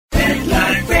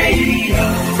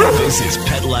This is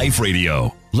Pet Life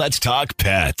Radio. Let's talk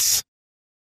pets.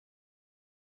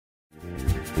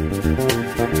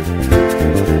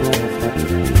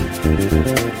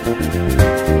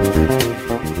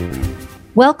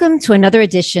 Welcome to another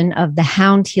edition of the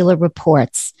Hound Healer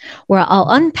Reports, where I'll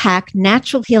unpack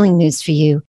natural healing news for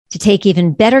you to take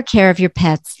even better care of your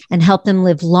pets and help them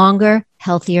live longer,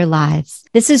 healthier lives.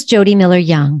 This is Jody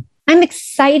Miller-Young. I'm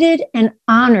excited and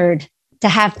honored to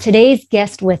have today's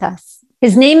guest with us.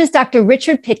 His name is Dr.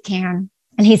 Richard Pitcairn,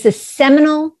 and he's a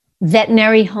seminal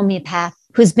veterinary homeopath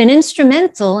who's been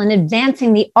instrumental in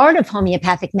advancing the art of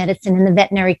homeopathic medicine in the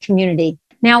veterinary community.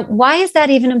 Now, why is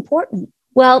that even important?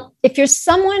 Well, if you're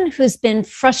someone who's been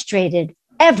frustrated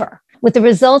ever with the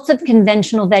results of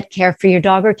conventional vet care for your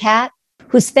dog or cat,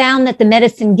 who's found that the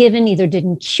medicine given either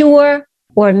didn't cure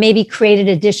or maybe created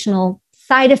additional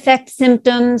side effect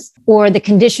symptoms, or the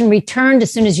condition returned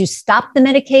as soon as you stopped the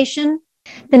medication,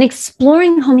 then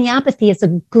exploring homeopathy is a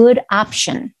good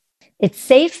option. It's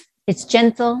safe, it's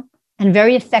gentle, and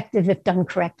very effective if done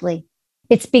correctly.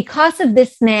 It's because of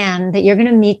this man that you're going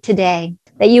to meet today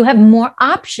that you have more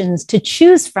options to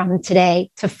choose from today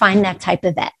to find that type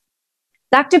of vet.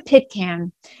 Dr.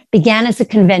 Pitcairn began as a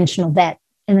conventional vet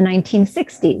in the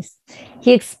 1960s.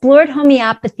 He explored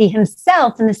homeopathy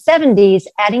himself in the 70s,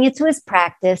 adding it to his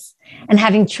practice and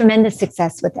having tremendous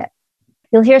success with it.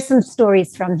 You'll hear some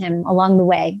stories from him along the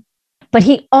way. But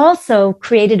he also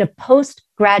created a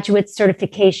postgraduate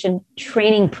certification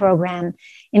training program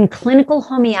in clinical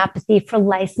homeopathy for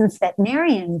licensed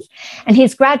veterinarians. And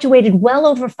he's graduated well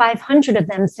over 500 of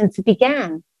them since it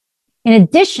began. In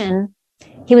addition,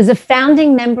 he was a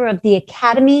founding member of the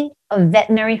Academy of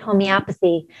Veterinary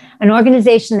Homeopathy, an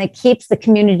organization that keeps the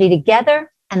community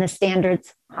together and the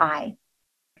standards high.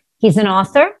 He's an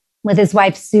author with his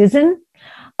wife, Susan,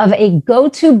 of a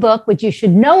go-to book, which you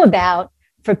should know about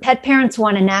for pet parents who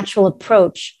want a natural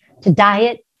approach to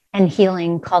diet and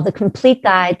healing, called The Complete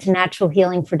Guide to Natural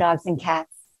Healing for Dogs and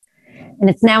Cats.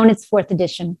 And it's now in its 4th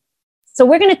edition. So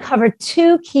we're going to cover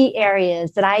 2 key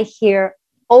areas that I hear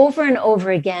over and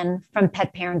over again from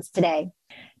pet parents today.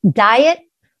 Diet,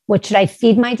 what should I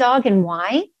feed my dog and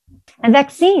why? And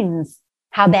vaccines,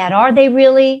 how bad are they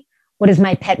really? What does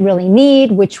my pet really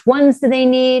need? Which ones do they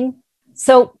need?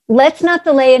 So let's not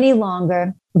delay any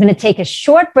longer. We're going to take a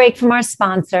short break from our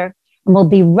sponsor, and we'll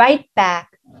be right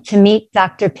back to meet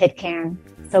Dr. Pitcairn.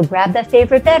 So grab that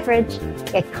favorite beverage,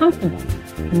 get comfortable,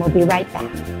 and we'll be right back.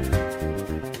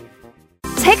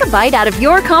 Take a bite out of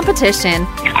your competition.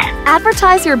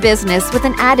 Advertise your business with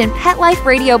an ad in Pet Life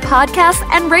Radio podcasts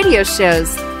and radio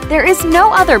shows. There is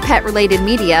no other pet-related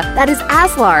media that is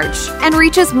as large and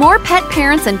reaches more pet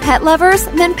parents and pet lovers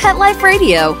than Pet Life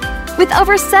Radio. With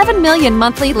over 7 million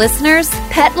monthly listeners,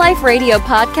 Pet Life Radio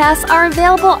podcasts are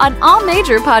available on all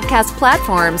major podcast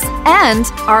platforms, and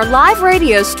our live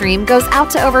radio stream goes out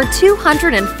to over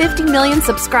 250 million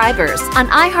subscribers on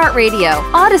iHeartRadio,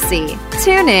 Odyssey,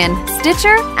 TuneIn,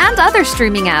 Stitcher, and other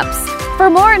streaming apps. For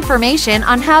more information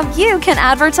on how you can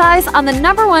advertise on the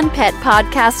 #1 pet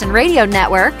podcast and radio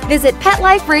network, visit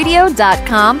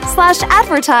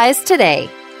PetLifeRadio.com/advertise today.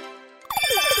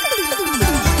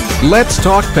 Let's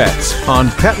Talk Pets on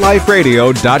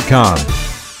PetLifeRadio.com.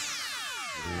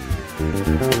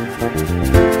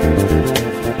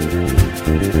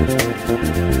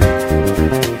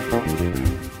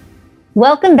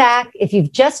 Welcome back. If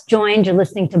you've just joined, you're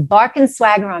listening to Bark and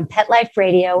Swagger on Pet Life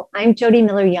Radio. I'm Jody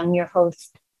Miller-Young, your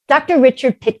host. Dr.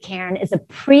 Richard Pitcairn is a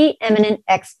preeminent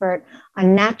expert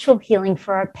on natural healing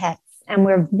for our pets, and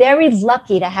we're very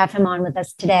lucky to have him on with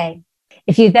us today.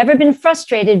 If you've ever been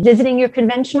frustrated visiting your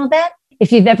conventional vet,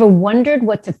 if you've ever wondered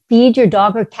what to feed your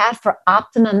dog or cat for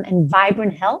optimum and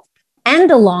vibrant health and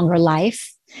a longer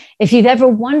life, if you've ever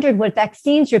wondered what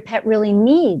vaccines your pet really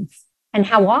needs and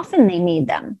how often they need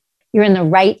them, you're in the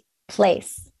right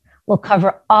place. We'll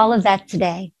cover all of that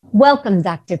today. Welcome,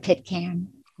 Dr. Pitcairn.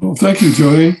 Well, thank you,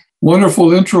 Jody.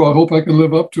 Wonderful intro. I hope I can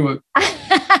live up to it.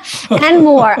 And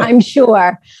more, I'm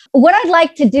sure. What I'd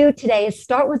like to do today is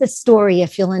start with a story,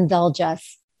 if you'll indulge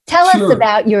us. Tell us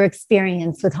about your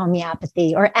experience with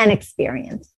homeopathy, or an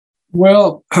experience.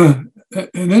 Well, an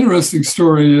interesting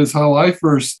story is how I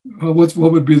first, what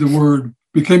would be the word,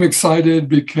 became excited,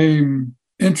 became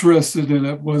interested in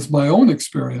it, was my own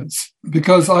experience.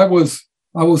 Because I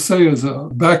will say, as a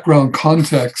background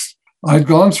context, I'd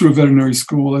gone through veterinary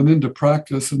school and into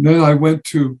practice, and then I went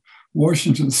to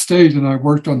Washington State, and I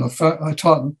worked on I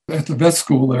taught at the vet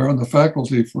school there on the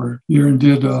faculty for a year and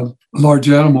did large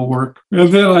animal work. And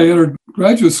then I entered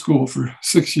graduate school for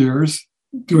 6 years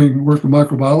doing work in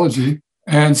microbiology.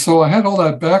 And so I had all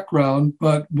that background,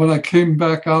 but when I came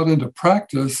back out into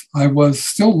practice, I was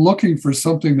still looking for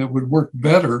something that would work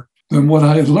better than what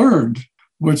I had learned,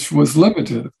 which was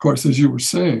limited, of course, as you were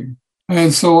saying.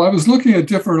 And so I was looking at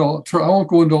different, I won't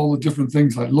go into all the different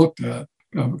things I looked at,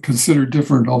 consider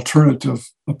different alternative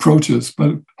approaches.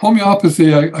 But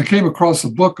homeopathy, I came across a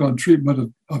book on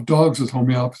treatment of dogs with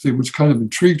homeopathy, which kind of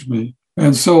intrigued me.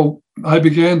 And so I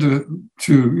began to,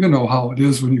 you know how it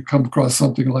is when you come across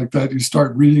something like that, you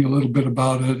start reading a little bit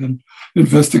about it and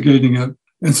investigating it.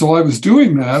 And so I was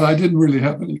doing that. I didn't really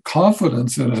have any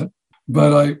confidence in it,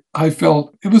 but I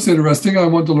felt it was interesting. I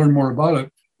wanted to learn more about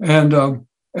it. And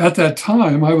at that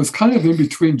time, I was kind of in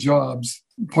between jobs.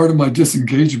 Part of my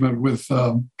disengagement with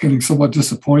getting somewhat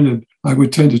disappointed, I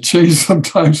would tend to change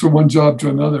sometimes from one job to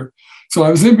another. So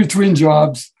I was in between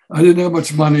jobs. I didn't have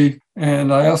much money.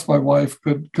 And I asked my wife,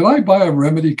 could I buy a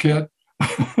remedy kit?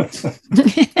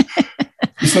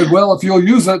 She said, well, if you'll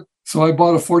use it. So I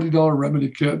bought a $40 remedy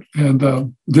kit. And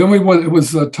then we went, it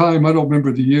was a time, I don't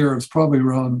remember the year, it was probably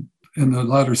around in the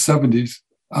latter 70s.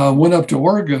 Went up to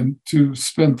Oregon to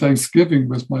spend Thanksgiving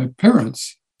with my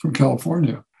parents from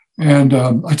California. And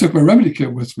I took my remedy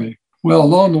kit with me. Well,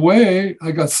 along the way,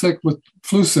 I got sick with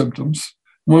flu symptoms.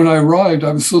 When I arrived,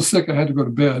 I was so sick I had to go to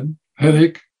bed,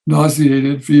 headache,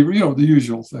 nauseated, fever, you know, the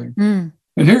usual thing.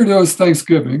 And here it is,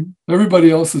 Thanksgiving.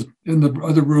 Everybody else is in the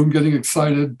other room getting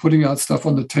excited, putting out stuff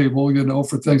on the table, you know,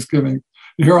 for Thanksgiving.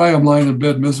 And here I am lying in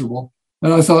bed miserable.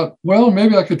 And I thought, well,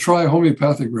 maybe I could try a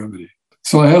homeopathic remedy.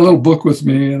 So I had a little book with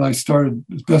me, and I started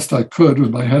as best I could with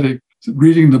my headache,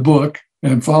 reading the book,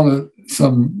 and found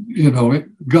some, you know,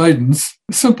 guidance,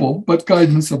 simple, but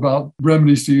guidance about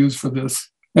remedies to use for this.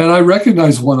 And I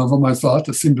recognized one of them, I thought,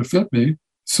 that seemed to fit me.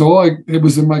 So it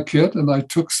was in my kit, and I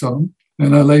took some,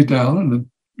 and I laid down, and,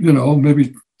 you know,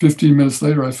 maybe 15 minutes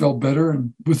later, I felt better.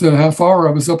 And within a half hour,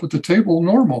 I was up at the table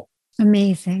normal.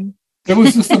 Amazing. It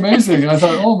was just amazing. I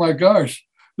thought, oh my gosh,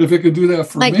 if it could do that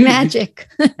for me. Like magic.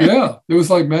 Yeah, it was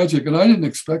like magic. And I didn't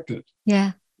expect it.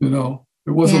 Yeah. You know,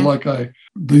 it wasn't like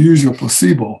the usual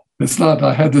placebo. It's not,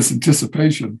 I had this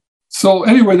anticipation. So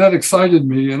anyway, that excited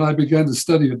me, and I began to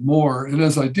study it more. And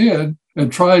as I did,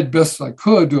 and tried best I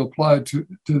could to apply it to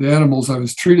the animals I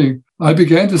was treating, I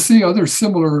began to see other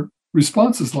similar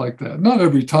responses like that. Not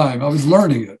every time. I was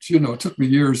learning it. You know, it took me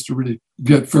years to really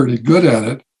get fairly good at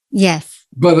it. Yes.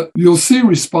 But you'll see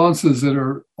responses that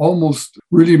are almost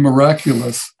really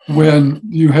miraculous when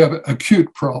you have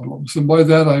acute problems. And by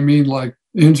that, I mean like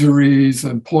injuries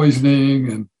and poisoning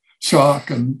and shock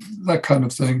and that kind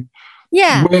of thing.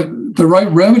 Yeah. When the right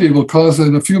remedy will cause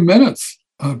in a few minutes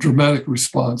a dramatic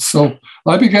response. So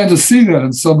I began to see that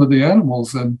in some of the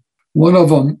animals. And one of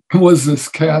them was this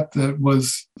cat that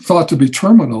was thought to be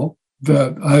terminal,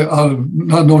 that I, out of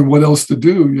not knowing what else to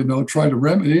do, you know, tried a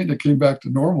remedy, and it came back to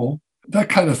normal, that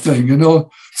kind of thing, you know.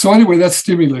 So anyway, that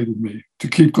stimulated me to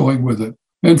keep going with it.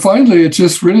 And finally, it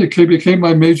just really became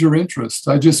my major interest.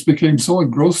 I just became so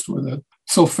engrossed with it,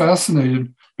 so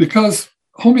fascinated, because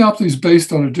homeopathy is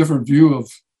based on a different view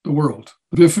of the world,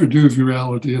 a different view of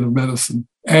reality and of medicine.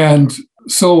 And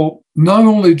so not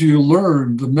only do you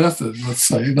learn the method, let's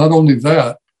say, not only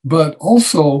that, but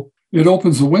also it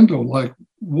opens a window, like,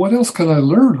 what else can I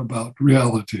learn about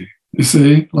reality? You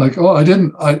see, like, oh,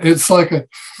 it's like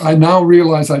I now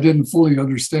realize I didn't fully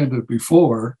understand it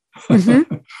before.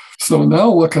 Mm-hmm. So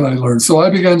now what can I learn? So I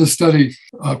began to study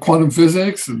quantum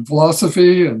physics and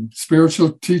philosophy and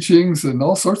spiritual teachings and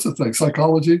all sorts of things,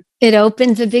 psychology. It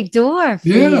opens a big door for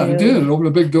you. It did. It opened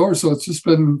a big door. So it's just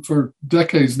been for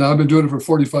decades now. I've been doing it for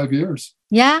 45 years.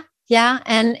 Yeah. Yeah.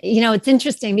 And, you know, it's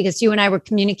interesting because you and I were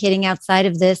communicating outside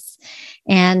of this,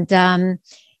 and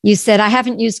you said, I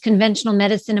haven't used conventional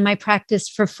medicine in my practice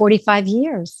for 40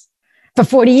 years.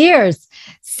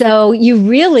 So you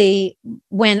really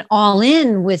went all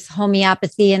in with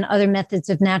homeopathy and other methods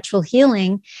of natural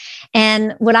healing.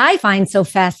 And what I find so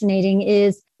fascinating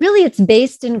is really it's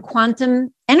based in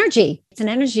quantum energy. It's an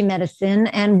energy medicine,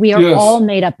 and we are all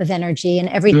made up of energy, and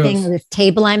everything, this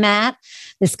table I'm at,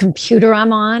 this computer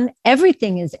I'm on,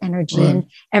 everything is energy, and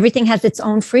everything has its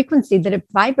own frequency that it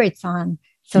vibrates on.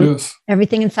 So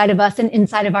everything inside of us and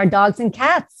inside of our dogs and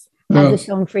cats has its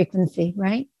own frequency,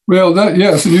 right? Well,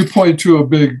 and you point to a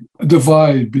big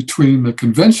divide between the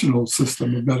conventional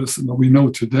system of medicine that we know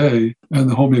today and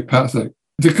the homeopathic.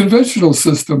 The conventional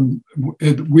system,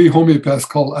 we homeopaths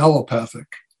call allopathic.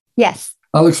 Yes.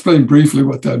 I'll explain briefly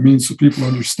what that means so people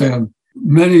understand.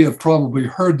 Many have probably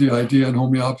heard the idea in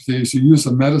homeopathy is you use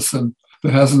a medicine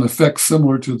that has an effect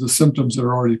similar to the symptoms that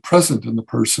are already present in the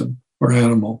person or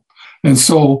animal. And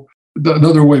so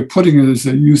another way of putting it is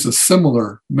they use a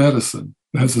similar medicine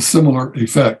that has a similar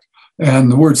effect. And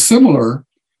the word similar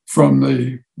from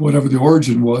the whatever the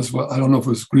origin was, well, I don't know if it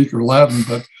was Greek or Latin,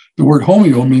 but the word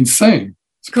homeo means same.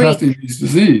 Pathy means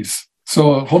disease.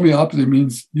 So homeopathy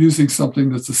means using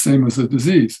something that's the same as a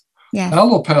disease. Yeah.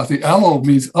 Allopathy, allo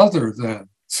means other than.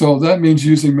 So that means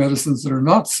using medicines that are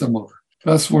not similar.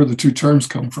 That's where the two terms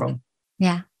come from.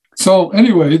 Yeah. So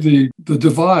anyway, the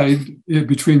divide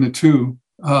between the two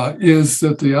is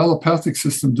that the allopathic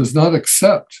system does not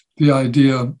accept the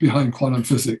idea behind quantum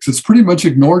physics. It's pretty much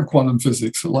ignored quantum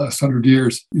physics the last 100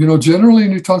 years. Generally,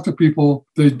 when you talk to people,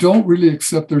 they don't really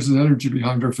accept there's an energy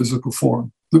behind our physical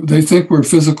form. They think we're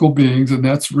physical beings, and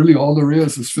that's really all there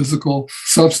is physical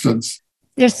substance.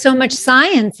 There's so much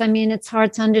science. I mean, it's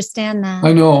hard to understand that.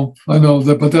 I know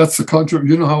that, but that's the contra.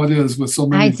 You know how it is with so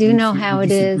many. I do know how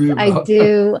it is. I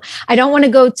do. I don't want to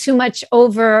go too much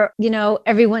over,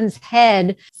 everyone's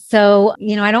head. So,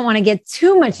 I don't want to get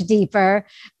too much deeper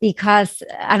because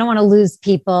I don't want to lose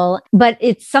people. But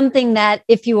it's something that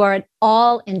if you are at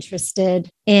all interested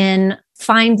in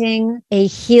finding a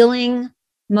healing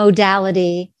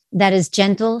modality that is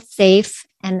gentle, safe,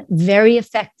 and very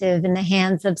effective in the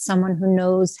hands of someone who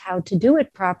knows how to do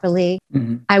it properly,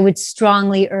 I would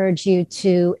strongly urge you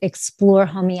to explore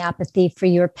homeopathy for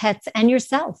your pets and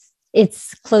yourself.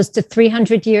 It's close to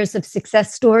 300 years of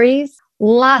success stories,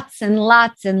 lots and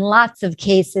lots and lots of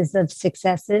cases of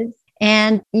successes.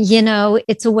 And,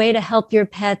 it's a way to help your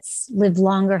pets live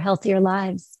longer, healthier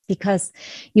lives because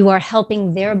you are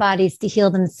helping their bodies to heal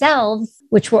themselves,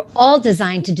 which we're all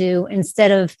designed to do,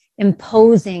 instead of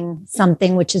imposing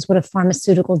something, which is what a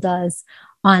pharmaceutical does,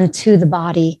 onto the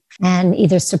body and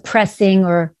either suppressing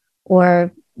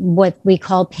or what we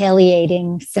call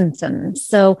palliating symptoms.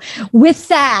 So with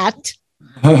that...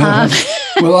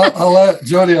 Well, I'll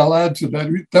add to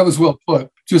that. That was well put.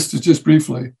 Just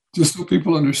briefly, just so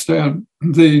people understand,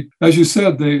 as you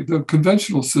said, the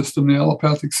conventional system, the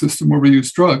allopathic system where we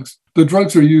use drugs, the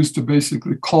drugs are used to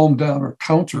basically calm down or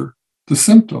counter the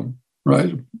symptom,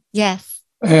 right? Yes.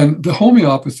 And the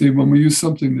homeopathy, when we use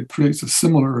something that creates a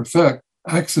similar effect,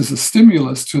 acts as a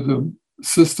stimulus to the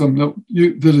system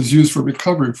that is used for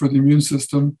recovery for the immune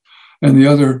system and the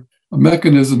other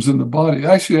mechanisms in the body.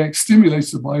 Actually, it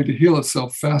stimulates the body to heal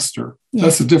itself faster. Yes.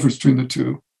 That's the difference between the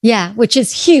two. Yeah, which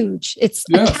is huge. It's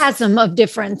a chasm of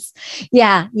difference.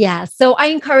 Yeah. So I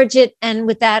encourage it. And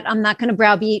with that, I'm not going to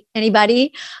browbeat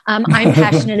anybody. I'm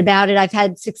passionate about it. I've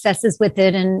had successes with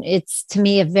it. And it's, to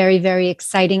me, a very, very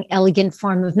exciting, elegant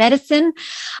form of medicine.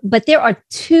 But there are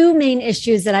two main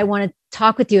issues that I want to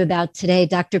talk with you about today,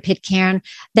 Dr. Pitcairn,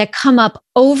 that come up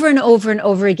over and over and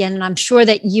over again. And I'm sure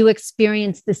that you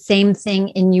experienced the same thing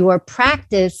in your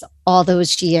practice all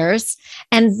those years.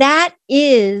 And that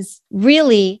is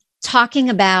really talking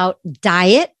about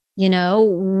diet.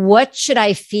 What should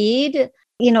I feed?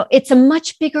 It's a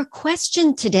much bigger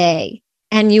question today.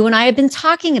 And you and I have been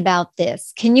talking about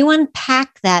this. Can you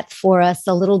unpack that for us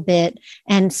a little bit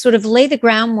and sort of lay the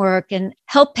groundwork and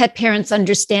help pet parents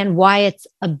understand why it's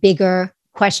a bigger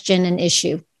question and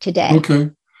issue today?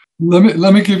 Okay.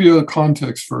 Let me give you a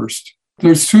context first.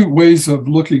 There's two ways of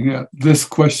looking at this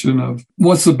question of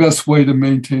what's the best way to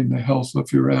maintain the health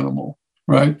of your animal,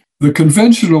 right? The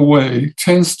conventional way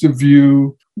tends to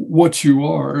view what you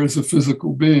are as a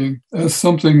physical being as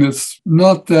something that's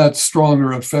not that strong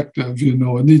or effective.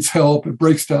 It needs help, it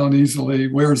breaks down easily,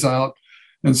 wears out,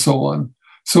 and so on.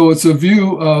 So it's a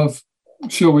view of,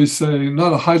 shall we say,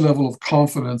 not a high level of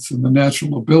confidence in the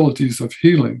natural abilities of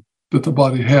healing that the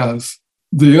body has.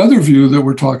 The other view that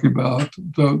we're talking about,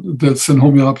 that's in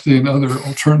homeopathy and other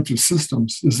alternative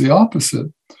systems, is the opposite,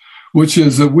 which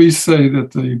is that we say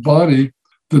that the body,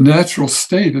 the natural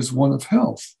state, is one of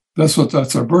health. That's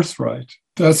our birthright.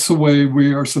 That's the way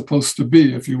we are supposed to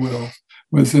be, if you will,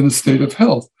 within a state of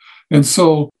health. And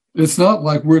so it's not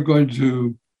like we're going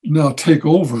to now take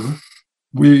over.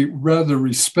 We rather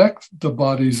respect the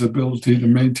body's ability to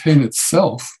maintain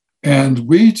itself. And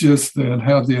we just then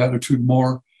have the attitude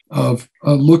more of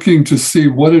looking to see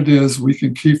what it is we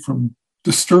can keep from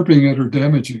disturbing it or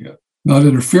damaging it, not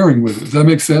interfering with it. Does that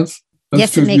make sense?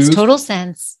 Yes, it makes total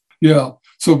sense. Yeah.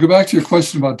 So go back to your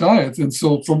question about diet. And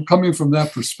so coming from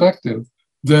that perspective,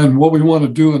 then what we want to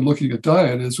do in looking at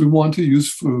diet is we want to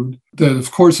use food that,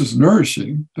 of course, is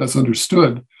nourishing, that's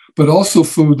understood, but also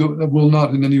food that will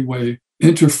not in any way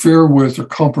interfere with or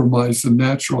compromise the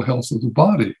natural health of the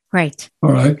body. Right.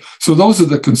 All right. So those are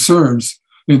the concerns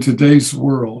in today's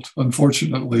world,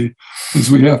 unfortunately,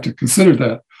 is we have to consider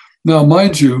that. Now,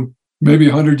 mind you, maybe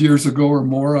 100 years ago or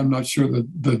more, I'm not sure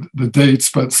the dates,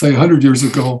 but say 100 years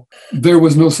ago, there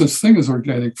was no such thing as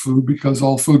organic food because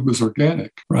all food was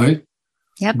organic, right?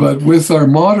 Yep. But with our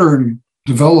modern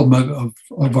development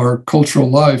of our cultural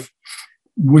life,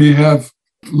 we have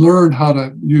learned how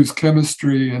to use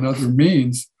chemistry and other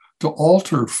means to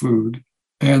alter food.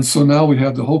 And so now we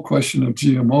have the whole question of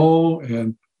GMO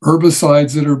and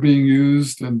herbicides that are being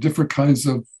used and different kinds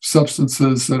of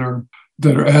substances that are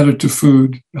added to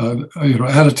food,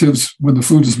 additives when the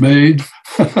food is made,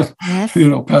 Yes.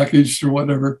 Packaged or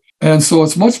whatever. And so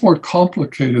it's much more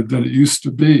complicated than it used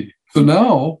to be. So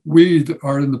now we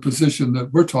are in the position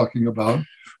that we're talking about,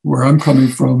 where I'm coming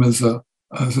from as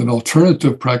an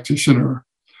alternative practitioner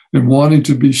and wanting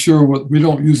to be sure we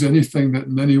don't use anything that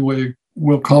in any way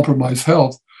will compromise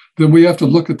health. Then we have to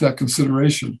look at that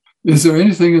consideration. Is there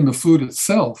anything in the food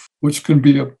itself which can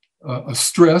be a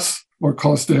stress or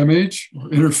cause damage or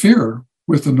interfere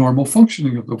with the normal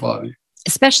functioning of the body?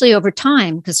 Especially over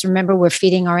time, because remember, we're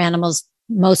feeding our animals,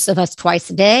 most of us, twice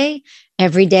a day,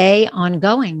 every day,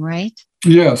 ongoing, right?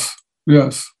 Yes.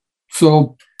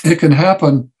 So it can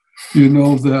happen,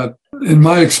 that in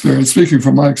my experience, speaking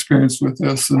from my experience with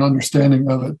this and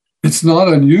understanding of it, it's not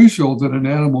unusual that an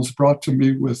animal is brought to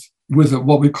me with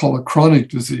what we call a chronic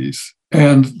disease.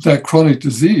 And that chronic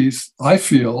disease, I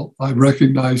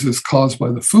recognize is caused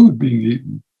by the food being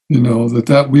eaten,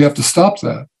 that we have to stop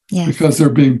that. Yes. Because they're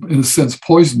being, in a sense,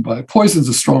 poisoned by it. Poison's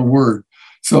a strong word,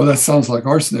 so that sounds like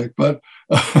arsenic, but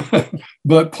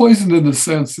poisoned in the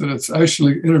sense that it's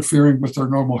actually interfering with their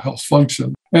normal health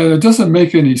function. And it doesn't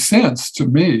make any sense to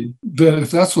me that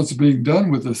if that's what's being done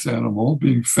with this animal,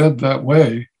 being fed that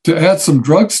way, to add some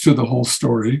drugs to the whole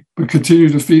story, but continue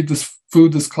to feed this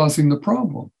food that's causing the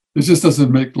problem. It just doesn't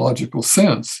make logical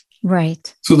sense.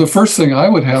 Right. So the first thing I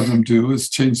would have them do is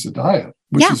change the diet,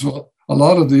 which is what a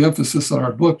lot of the emphasis on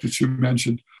our book that you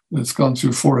mentioned, that's gone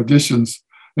through 4 editions,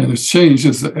 and it's changed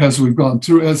as we've gone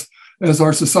through, as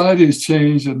our society has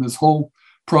changed, and this whole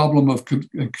problem of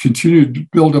continued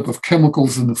buildup of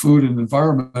chemicals in the food and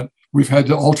environment, we've had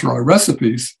to alter our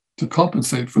recipes to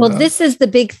compensate for that. Well, this is the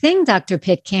big thing, Dr.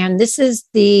 Pitcairn. This is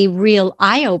the real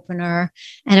eye-opener.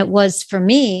 And it was for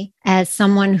me as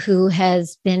someone who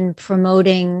has been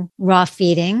promoting raw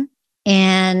feeding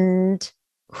and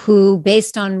who,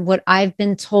 based on what I've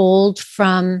been told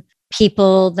from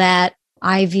people that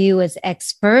I view as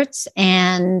experts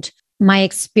and my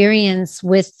experience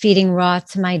with feeding raw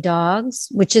to my dogs,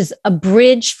 which is a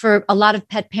bridge for a lot of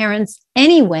pet parents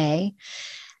anyway,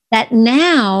 that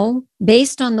now,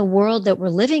 based on the world that we're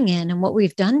living in and what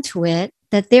we've done to it,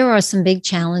 that there are some big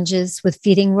challenges with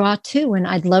feeding raw too. And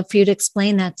I'd love for you to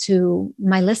explain that to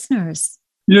my listeners.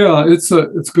 Yeah, it's a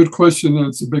good question, and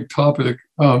it's a big topic.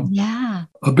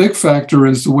 A big factor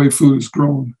is the way food is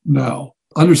grown now.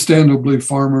 Understandably,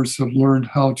 farmers have learned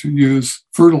how to use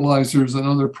fertilizers and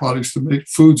other products to make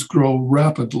foods grow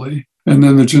rapidly. And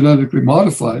then the genetically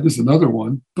modified is another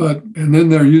one. And then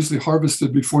they're usually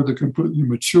harvested before they're completely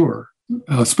mature,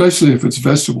 especially if it's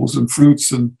vegetables and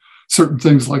fruits and certain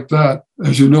things like that.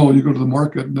 As you know, you go to the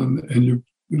market and you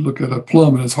look at a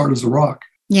plum and it's hard as a rock.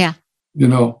 Yeah.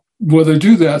 Well, they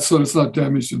do that so it's not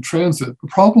damaged in transit. The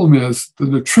problem is the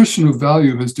nutritional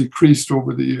value has decreased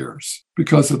over the years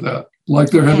because of that. Like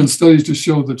there have been studies to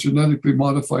show that genetically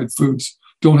modified foods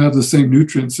don't have the same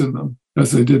nutrients in them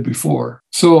as they did before.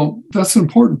 So that's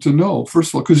important to know, first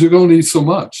of all, because you're going to eat so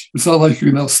much. It's not like you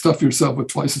can now stuff yourself with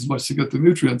twice as much to get the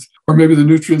nutrients, or maybe the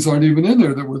nutrients aren't even in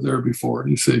there that were there before,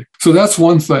 you see. So that's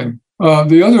one thing.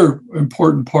 The other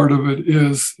important part of it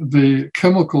is the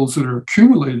chemicals that are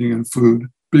accumulating in food,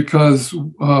 because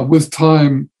with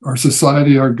time, our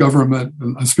society, our government,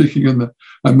 and I'm speaking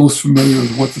I'm most familiar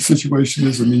with what the situation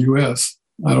is in the U.S.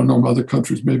 I don't know, other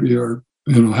countries maybe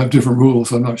have different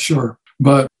rules, I'm not sure.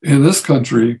 But in this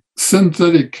country,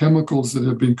 synthetic chemicals that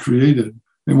have been created,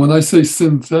 and when I say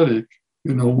synthetic,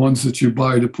 ones that you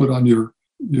buy to put on your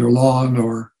lawn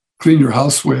or clean your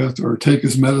house with or take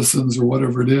as medicines or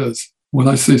whatever it is, when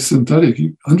I say synthetic,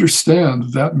 you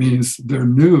understand that means they're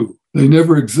new. They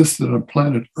never existed on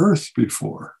planet Earth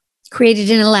before. Created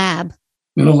in a lab.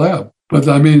 In a lab. But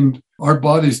I mean, our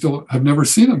bodies have never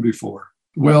seen them before.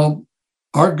 Well,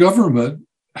 our government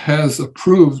has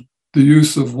approved the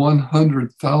use of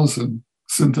 100,000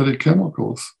 synthetic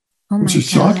chemicals, which is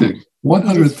shocking.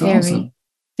 100,000. Very,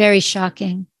 very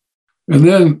shocking. And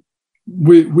then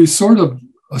we sort of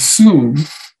assume,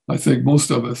 I think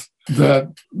most of us,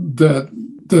 that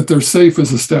they're safe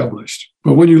as established.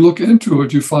 But when you look into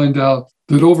it, you find out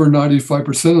that over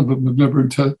 95% of them have never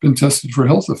been tested for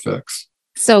health effects.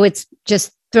 So it's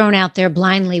just thrown out there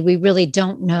blindly. We really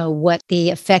don't know what the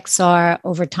effects are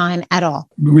over time at all.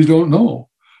 We don't know.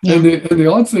 Yeah. And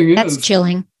the odd thing is... That's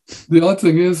chilling. The odd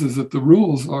thing is that the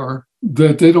rules are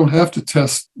that they don't have to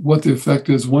test what the effect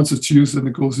is once it's used and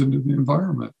it goes into the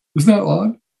environment. Isn't that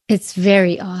odd? It's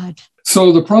very odd.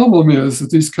 So the problem is that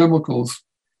these chemicals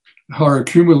are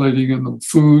accumulating in the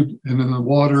food and in the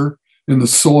water, in the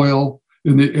soil,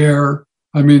 in the air.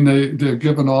 I mean, they're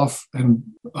given off, and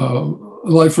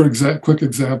like for quick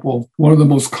example, one of the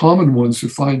most common ones you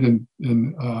find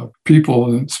in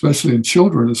people, and especially in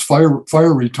children, is fire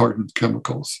retardant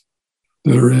chemicals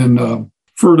that are in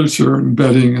furniture and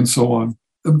bedding and so on.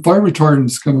 And fire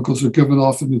retardant chemicals are given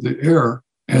off into the air,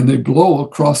 and they blow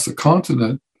across the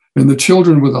continent. And the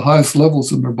children with the highest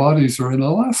levels in their bodies are in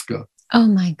Alaska. Oh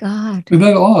my God! Isn't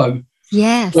that odd?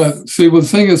 Yes. But see, well, the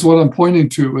thing is, what I'm pointing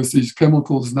to is these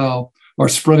chemicals now are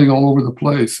spreading all over the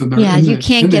place, and you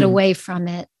can't get away from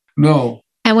it. No.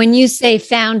 And when you say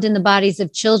found in the bodies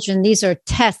of children, these are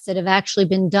tests that have actually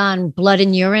been done, blood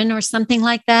and urine or something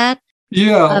like that.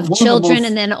 Yeah, of children,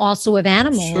 and then also of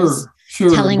animals.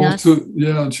 Sure. Telling us.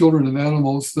 Children and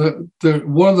animals. They're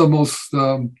one of the most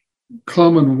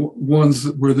common ones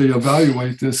where they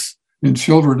evaluate this in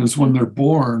children is when they're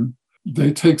born.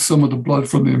 They take some of the blood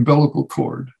from the umbilical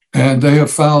cord, and they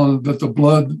have found that the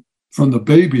blood from the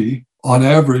baby, on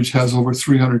average, has over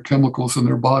 300 chemicals in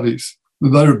their bodies.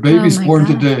 The babies born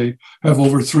today have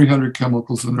over 300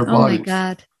 chemicals in their bodies. Oh my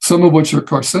God! Some of which are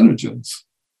carcinogens.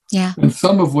 Yeah. And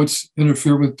some of which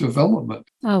interfere with development.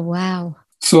 Oh, wow.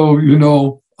 So,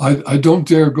 I don't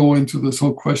dare go into this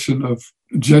whole question of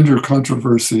gender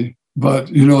controversy. But,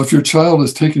 if your child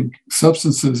is taking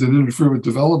substances that interfere with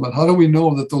development, how do we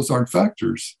know that those aren't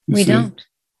factors? We don't.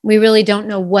 We really don't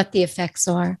know what the effects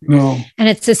are. No. And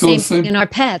it's the same thing in our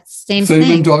pets. Same thing.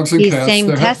 In dogs and These cats.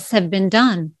 Same tests have been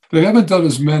done. They haven't done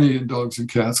as many in dogs and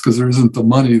cats because there isn't the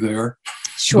money there.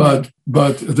 Sure.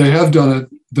 But they have done it.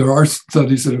 There are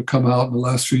studies that have come out in the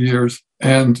last few years,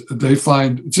 and they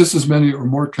find just as many or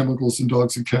more chemicals in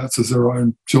dogs and cats as there are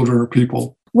in children or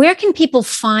people. Where can people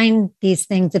find these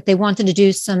things if they wanted to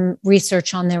do some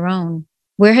research on their own?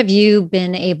 Where have you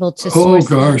been able to source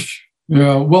gosh.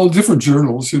 Yeah, well, different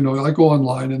journals, I go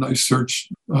online and I search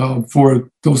for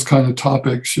those kind of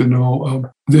topics,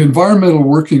 The Environmental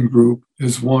Working Group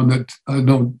is one that I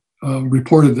know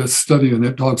reported this study on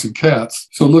dogs and cats.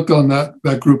 So look on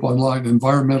that group online,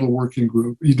 Environmental Working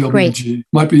Group, EWG. Great.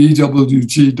 Might be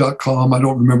EWG.com. I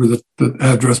don't remember the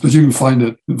address, but you can find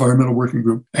it, Environmental Working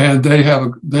Group. And they have a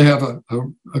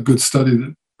good study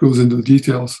that goes into the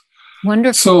details.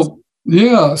 Wonderful. So we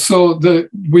don't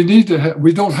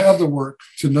have the work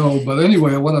to know, but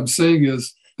anyway, what I'm saying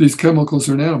is these chemicals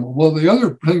are an animal. Well, the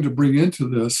other thing to bring into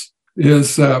this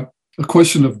is a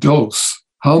question of dose.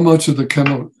 How much of the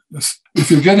chemical, if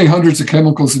you're getting hundreds of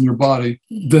chemicals in your body,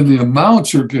 then the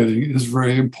amount you're getting is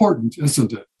very important,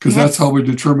 isn't it? Because that's how we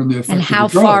determine the effect and how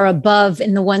of the drug. Far above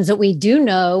in the ones that we do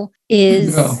know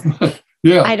is,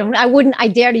 yeah. I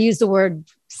dare to use the word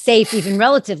safe, even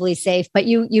relatively safe, but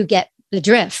you get the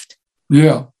drift.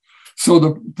 Yeah.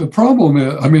 So the problem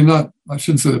is, I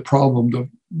shouldn't say the problem,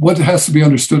 what has to be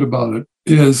understood about it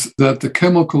is that the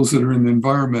chemicals that are in the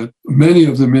environment, many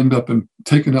of them end up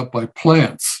taken up by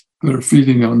plants that are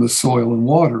feeding on the soil and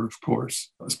water, of course.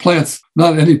 It's plants,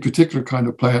 not any particular kind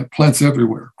of plant, plants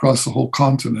everywhere across the whole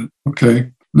continent.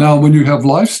 Okay. Now, when you have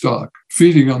livestock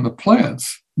feeding on the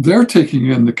plants, they're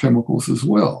taking in the chemicals as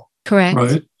well. Correct.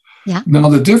 Right? Yeah. Now,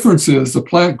 the difference is the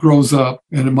plant grows up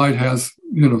and it might has,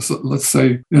 so let's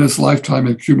say in its lifetime,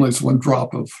 it accumulates 1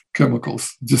 drop of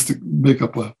chemicals just to make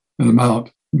up an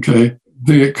amount. Okay.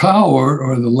 The cow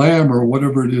or the lamb or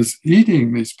whatever it is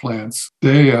eating these plants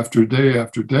day after day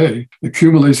after day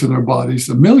accumulates in their bodies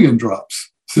 1 million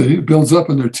drops. See, it builds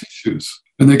up in their tissues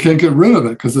and they can't get rid of it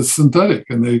because it's synthetic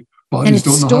and bodies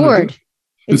don't know how to do it.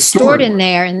 It's stored in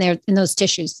there in those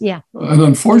tissues. Yeah. And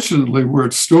unfortunately, where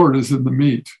it's stored is in the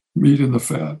meat in the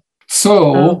fat.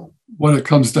 So what it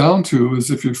comes down to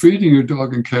is if you're feeding your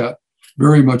dog and cat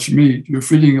very much meat, you're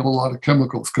feeding a lot of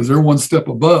chemicals because they're one step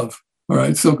above. All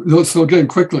right. So again,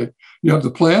 quickly, you have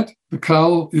the plant. The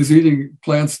cow is eating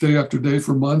plants day after day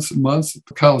for months and months.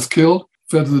 The cow is killed,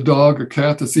 fed to the dog or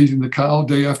cat that's eating the cow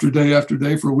day after day after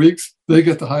day for weeks. They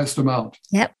get the highest amount.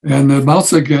 Yep. And the amounts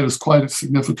they get is quite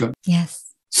significant. Yes.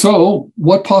 So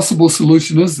what possible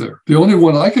solution is there? The only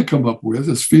one I could come up with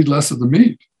is feed less of the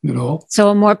meat, So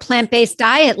a more plant-based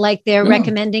diet like they're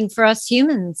recommending for us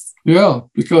humans. Yeah,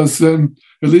 because then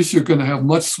at least you're going to have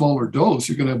much smaller dose.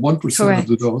 You're going to have 1% of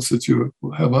the dose that you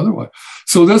have otherwise.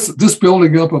 So this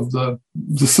building up of the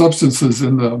substances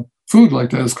in the food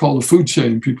like that is called a food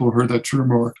chain. People have heard that term,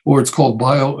 or it's called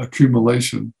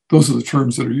bioaccumulation. Those are the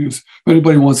terms that are used. If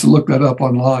anybody wants to look that up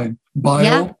online,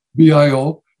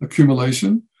 BIO,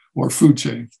 accumulation, or food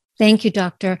chain. Thank you,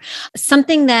 Doctor.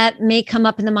 Something that may come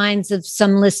up in the minds of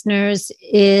some listeners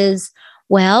is,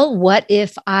 well, what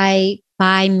if I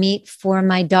buy meat for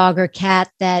my dog or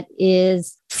cat that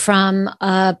is from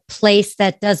a place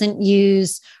that doesn't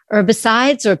use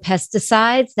herbicides or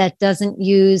pesticides, that doesn't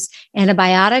use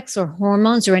antibiotics or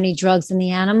hormones or any drugs in the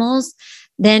animals?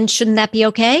 Then shouldn't that be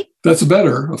okay? That's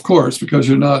better, of course, because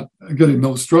you're not getting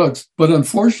those drugs. But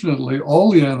unfortunately,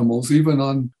 all the animals, even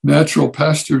on natural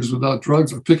pastures without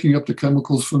drugs, are picking up the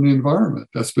chemicals from the environment.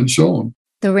 That's been shown.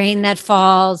 The rain that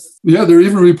falls. Yeah, they're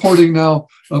even reporting now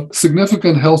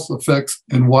significant health effects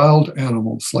in wild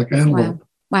animals like antelope.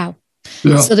 Wow.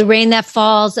 Yeah. So the rain that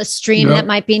falls, a stream that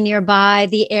might be nearby,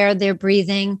 the air they're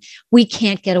breathing, we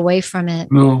can't get away from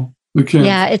it. No, we can't.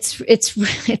 Yeah, it's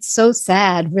so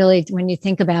sad, really, when you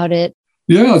think about it.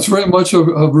 Yeah, it's very much a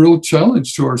real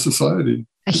challenge to our society.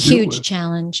 A huge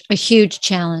challenge.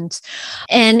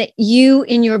 And you,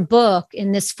 in your book,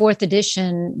 in this 4th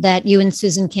edition that you and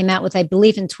Susan came out with, I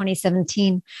believe in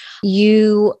 2017,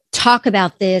 you talk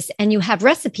about this and you have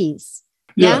recipes.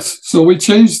 Yes. So we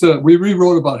changed we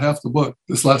rewrote about half the book,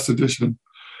 this last edition,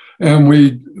 and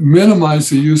we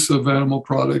minimized the use of animal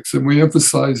products and we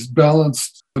emphasized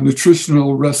balanced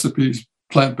nutritional recipes,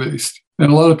 plant-based.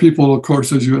 And a lot of people, of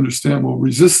course, as you understand, will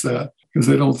resist that because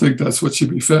they don't think that's what should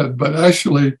be fed. But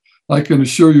actually, I can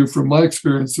assure you from my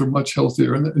experience, they're much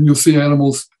healthier. And you'll see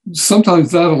animals,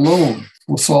 sometimes that alone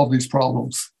will solve these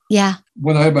problems. Yeah.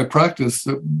 When I had my practice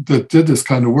that did this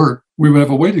kind of work, we would have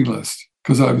a waiting list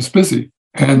because I was busy.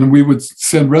 And we would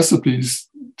send recipes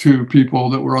to people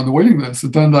that were on the waiting list.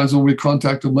 And sometimes when we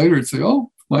contact them later, it'd say,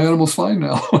 oh, my animal's fine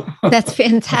now. That's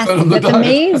fantastic. That's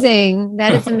amazing.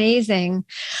 That is amazing.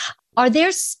 Are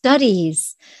there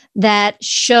studies that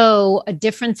show a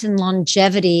difference in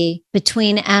longevity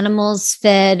between animals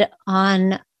fed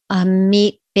on a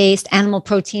meat-based, animal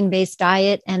protein-based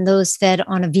diet and those fed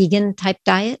on a vegan type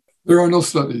diet? There are no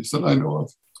studies that I know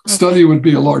of. Okay. Study would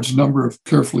be a large number of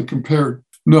carefully compared.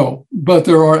 No, but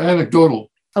there are anecdotal.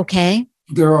 Okay.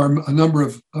 There are a number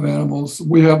of animals.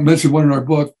 We have mentioned one in our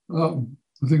book. I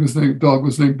think his dog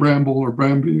was named Bramble or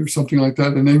Bramby or something like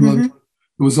that in England. Mm-hmm.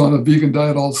 It was on a vegan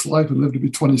diet all its life and lived to be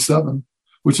 27,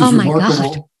 which is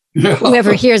remarkable. God. Yeah.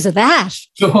 Whoever hears of that.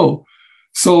 So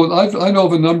I know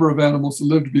of a number of animals that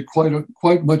live to be quite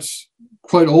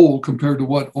old compared to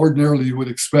what ordinarily you would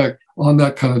expect on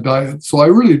that kind of diet. So I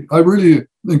really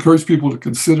encourage people to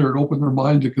consider it, open their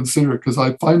mind to consider it, because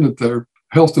I find that their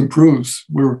health improves.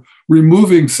 We're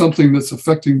removing something that's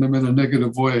affecting them in a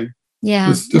negative way.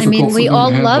 Yeah. I mean, we all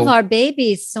love our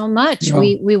babies so much. Yeah.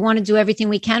 We want to do everything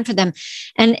we can for them.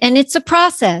 And it's a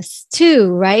process too,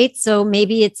 right? So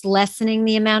maybe it's lessening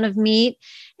the amount of meat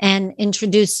and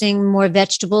introducing more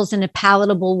vegetables in a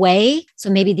palatable way.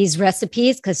 So maybe these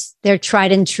recipes, because they're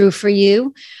tried and true for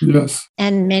you. Yes.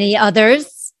 And many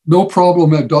others. No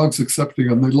problem at dogs accepting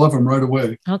them. They love them right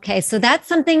away. Okay. So that's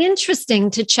something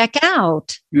interesting to check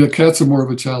out. Yeah. Cats are more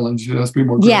of a challenge. It has to be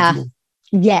more gradual.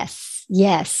 Yeah.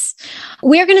 Yes.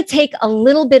 We're going to take a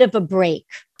little bit of a break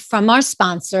from our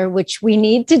sponsor, which we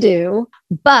need to do.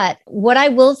 But what I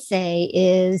will say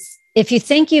is, if you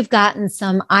think you've gotten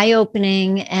some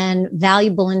eye-opening and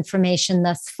valuable information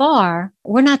thus far,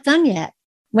 we're not done yet.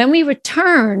 When we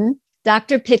return,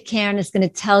 Dr. Pitcairn is going to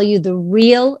tell you the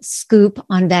real scoop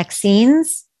on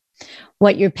vaccines,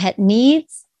 what your pet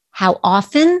needs, how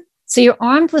often, so you're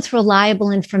armed with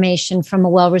reliable information from a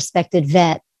well-respected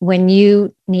vet when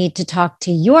you need to talk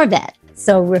to your vet.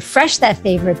 So refresh that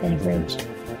favorite beverage,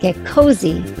 get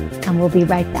cozy, and we'll be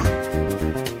right back.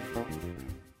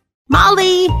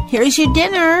 Molly, here's your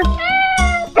dinner.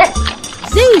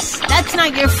 Zeus, that's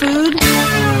not your food.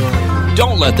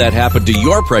 Don't let that happen to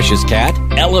your precious cat.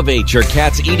 Elevate your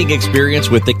cat's eating experience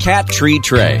with the Cat Tree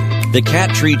Tray. The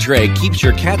Cat Tree Tray keeps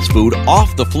your cat's food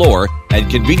off the floor and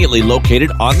conveniently located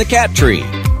on the cat tree.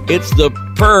 It's the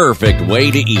perfect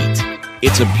way to eat.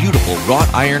 It's a beautiful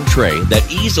wrought iron tray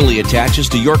that easily attaches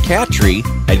to your cat tree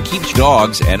and keeps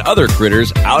dogs and other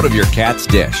critters out of your cat's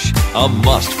dish. A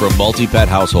must for multi-pet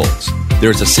households.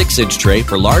 There's a 6-inch tray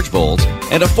for large bowls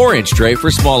and a 4-inch tray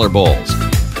for smaller bowls.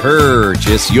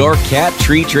 Purchase your Cat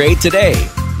Tree Tray today.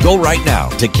 Go right now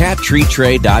to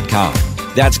cattreetray.com.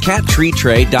 That's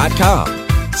cattreetray.com.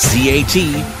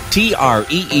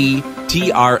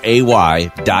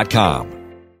 cattreetray.com.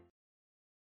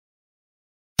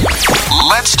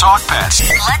 Let's talk pets.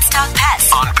 Let's talk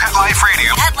pets On Pet Life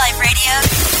Radio. Pet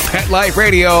Life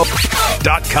Radio.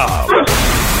 PetLifeRadio.com.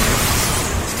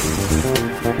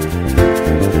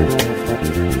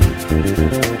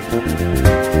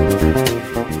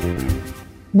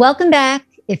 Welcome back.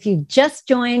 If you've just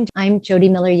joined, I'm Jody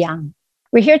Miller-Young.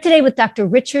 We're here today with Dr.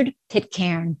 Richard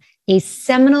Pitcairn, a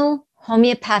seminal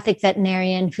homeopathic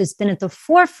veterinarian who's been at the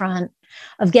forefront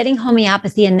of getting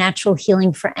homeopathy and natural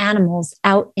healing for animals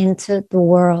out into the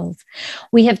world.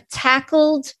 We have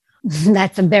tackled,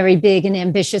 that's a very big and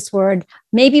ambitious word,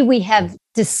 maybe we have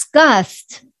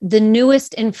discussed the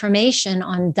newest information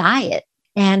on diet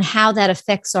and how that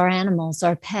affects our animals,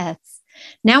 our pets.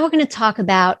 Now we're going to talk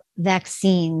about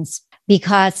vaccines,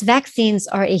 because vaccines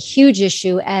are a huge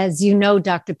issue, as you know,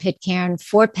 Dr. Pitcairn,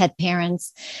 for pet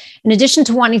parents. In addition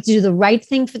to wanting to do the right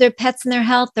thing for their pets and their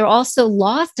health, there are also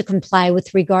laws to comply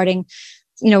with regarding,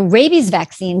 rabies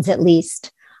vaccines, at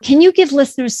least. Can you give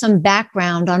listeners some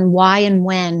background on why and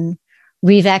when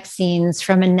revaccines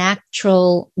from a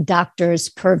natural doctor's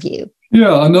purview?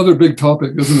 Yeah, another big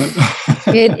topic, isn't it?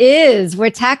 It is. We're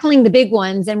tackling the big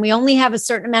ones, and we only have a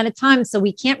certain amount of time, so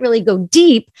we can't really go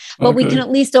deep, but we can at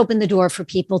least open the door for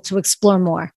people to explore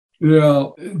more. Yeah,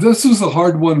 this is a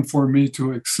hard one for me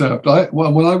to accept.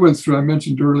 When I went through, I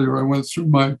mentioned earlier, I went through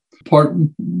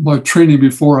my training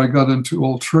before I got into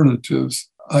alternatives.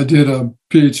 I did a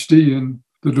PhD in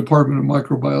the Department of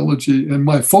Microbiology, and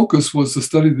my focus was to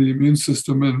study the immune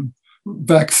system and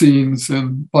vaccines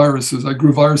and viruses. I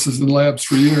grew viruses in labs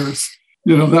for years.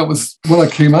 That was what I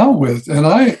came out with. And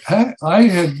I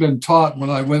had been taught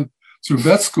when I went through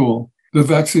vet school that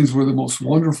vaccines were the most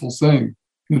wonderful thing,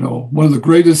 one of the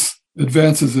greatest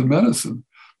advances in medicine.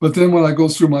 But then when I go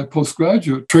through my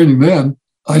postgraduate training then,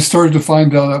 I started to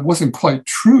find out that wasn't quite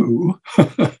true.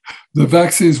 The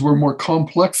vaccines were more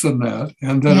complex than that.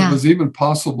 And that it was even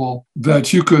possible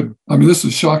that you could, this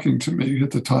was shocking to me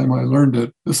at the time I learned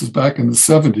it. This is back in the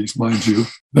 70s, mind you,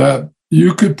 that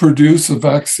you could produce a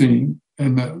vaccine.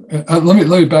 And let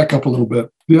me back up a little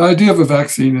bit. The idea of a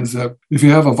vaccine is that if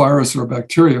you have a virus or a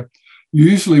bacteria,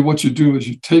 usually what you do is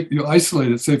you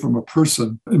isolate it, say from a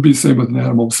person, it'd be the same with an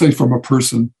animal, say from a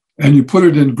person, and you put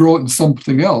it in, grow it in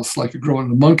something else, like you grow it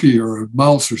in a monkey or a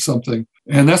mouse or something.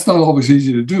 And that's not always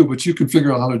easy to do, but you can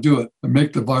figure out how to do it and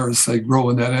make the virus, say, grow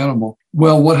in that animal.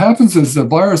 Well, what happens is the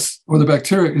virus or the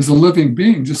bacteria is a living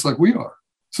being, just like we are.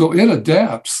 So it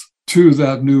adapts to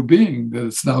that new being that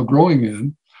it's now growing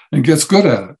in and gets good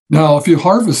at it. Now, if you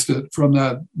harvest it from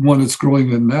that one it's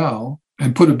growing in now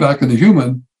and put it back in the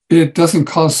human, it doesn't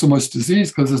cause so much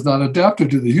disease because it's not adapted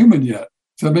to the human yet.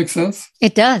 Does that make sense?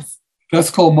 It does. That's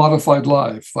called modified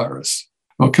live virus.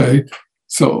 Okay.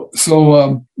 So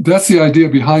that's the idea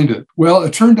behind it. Well,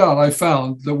 it turned out I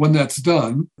found that when that's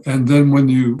done, and then when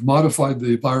you modified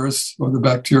the virus or the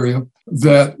bacteria,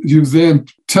 that you then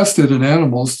test it in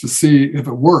animals to see if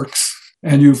it works.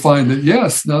 And you find that,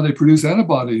 yes, now they produce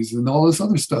antibodies and all this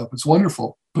other stuff. It's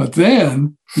wonderful. But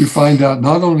then you find out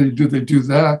not only do they do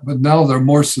that, but now they're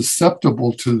more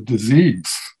susceptible to disease.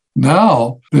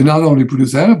 Now they not only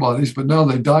produce antibodies, but now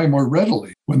they die more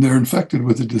readily when they're infected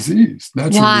with the disease.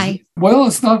 Why? Well,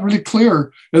 it's not really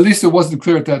clear. At least it wasn't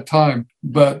clear at that time.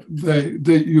 But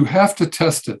you have to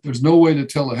test it. There's no way to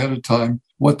tell ahead of time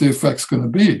what the effect's going to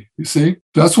be. You see,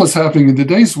 that's what's happening in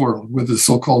today's world with the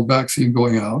so-called vaccine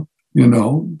going out.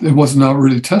 It was not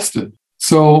really tested.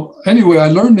 So anyway, I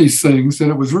learned these things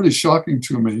and it was really shocking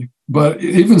to me. But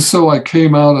even so, I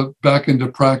came back into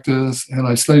practice and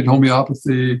I studied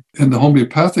homeopathy. In the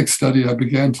homeopathic study, I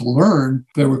began to learn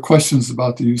there were questions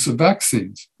about the use of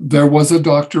vaccines. There was a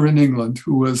doctor in England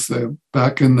who was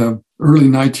back in the early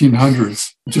 1900s,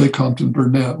 J. Compton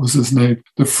Burnett was his name,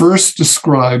 the first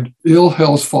described ill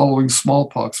health following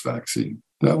smallpox vaccine.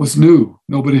 That was new.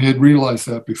 Nobody had realized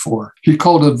that before. He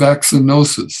called it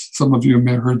vaccinosis. Some of you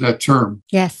may have heard that term.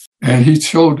 Yes. And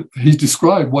he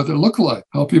described what it looked like,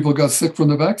 how people got sick from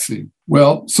the vaccine.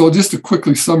 Well, so just to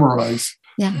quickly summarize,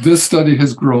 this study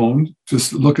has grown to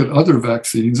look at other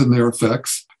vaccines and their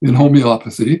effects in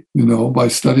homeopathy, by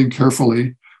studying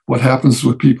carefully what happens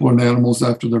with people and animals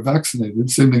after they're vaccinated.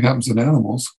 Same thing happens in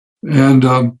animals. And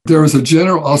there's a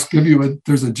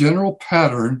general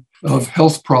pattern of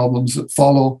health problems that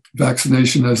follow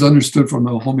vaccination as understood from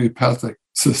the homeopathic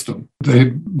system.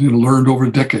 They learned over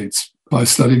decades by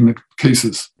studying the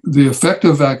cases. The effect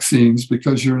of vaccines,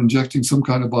 because you're injecting some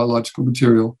kind of biological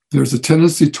material, there's a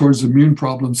tendency towards immune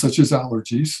problems such as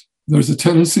allergies. There's a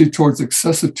tendency towards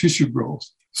excessive tissue growth,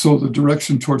 so the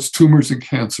direction towards tumors and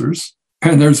cancers.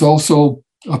 And there's also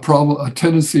a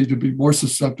tendency to be more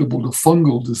susceptible to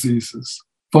fungal diseases,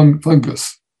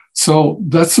 fungus. So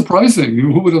that's surprising.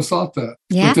 Who would have thought that?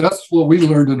 Yeah. But that's what we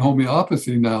learned in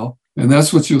homeopathy now. And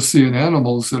that's what you'll see in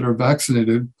animals that are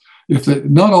vaccinated.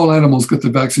 Not all animals get the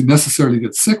vaccine necessarily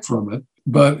get sick from it,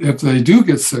 but if they do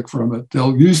get sick from it,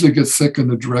 they'll usually get sick in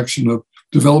the direction of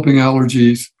developing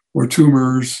allergies or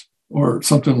tumors or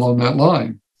something along that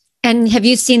line. And have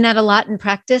you seen that a lot in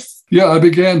practice? Yeah, I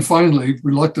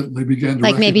reluctantly began to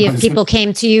like maybe if people it.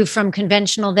 came to you from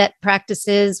conventional vet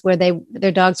practices where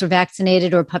their dogs were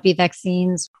vaccinated or puppy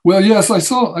vaccines. Well, yes, I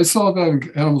saw that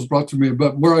in animals brought to me,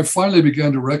 but where I finally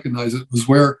began to recognize it was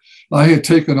where I had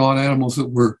taken on animals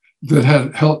that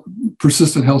had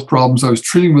persistent health problems. I was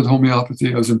treating with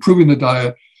homeopathy. I was improving the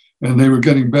diet, and they were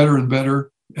getting better and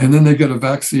better. And then they get a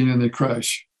vaccine and they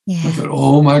crash. Yeah. I thought,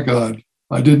 oh my God,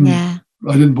 I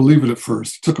didn't believe it at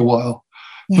first. It took a while.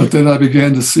 Yeah. But then I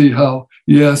began to see how,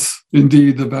 yes,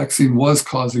 indeed, the vaccine was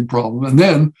causing problem. And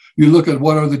then you look at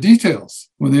what are the details.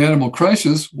 When the animal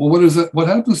crashes, well, what is that? What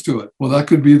happens to it? Well, that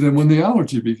could be then when the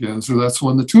allergy begins, or that's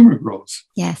when the tumor grows.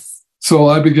 Yes. So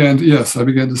I began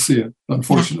to see it,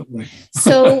 unfortunately. Yeah.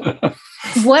 So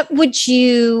what would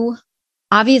you,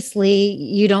 obviously,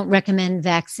 you don't recommend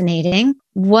vaccinating.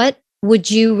 What would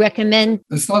you recommend?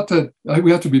 It's not that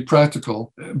we have to be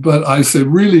practical, but I say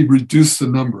really reduce the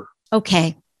number.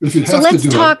 Okay. If you have so let's to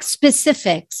do talk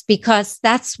specifics, because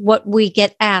that's what we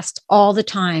get asked all the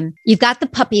time. You've got the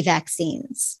puppy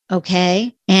vaccines,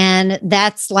 okay? And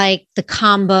that's like the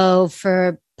combo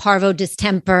for parvo,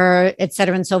 distemper, et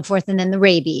cetera, and so forth, and then the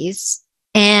rabies.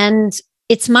 And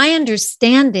it's my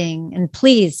understanding, and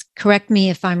please correct me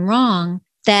if I'm wrong,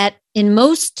 that in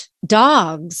most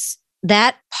dogs,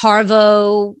 that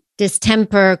parvo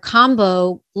distemper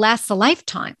combo lasts a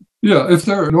lifetime. Yeah, if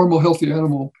they're a normal, healthy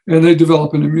animal and they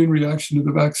develop an immune reaction to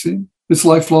the vaccine, it's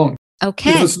lifelong.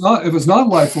 Okay. If it's not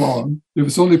lifelong, if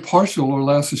it's only partial or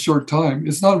lasts a short time,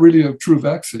 it's not really a true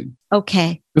vaccine.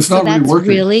 Okay. It's not really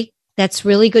working. That's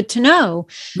really good to know.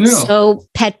 Yeah. So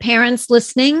pet parents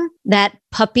listening, that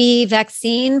puppy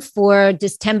vaccine for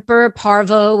distemper,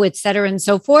 parvo, et cetera, and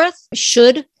so forth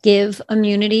should give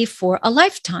immunity for a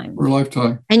lifetime. For a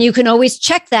lifetime. And you can always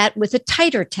check that with a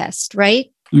titer test,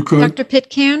 right? You could. Dr.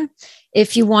 Pitcairn,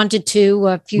 if you wanted to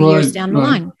a few years down the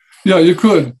line. Yeah, you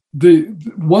could. The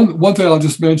one thing I'll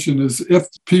just mention is if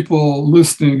people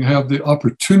listening have the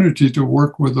opportunity to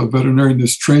work with a veterinarian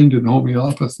that's trained in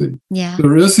homeopathy,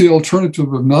 there is the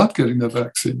alternative of not getting the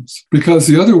vaccines. Because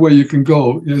the other way you can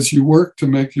go is you work to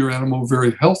make your animal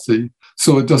very healthy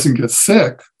so it doesn't get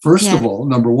sick, first of all,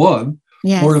 number one.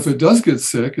 Yes. Or if it does get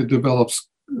sick, it develops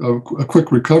a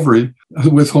quick recovery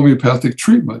with homeopathic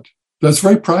treatment. That's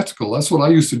very practical. That's what I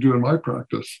used to do in my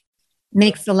practice.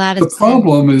 Makes a lot of sense. The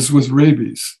problem is with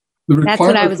rabies. That's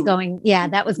what I was going. Yeah,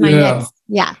 that was my next.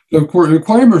 Yeah. The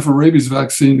requirement for rabies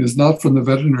vaccine is not from the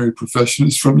veterinary profession.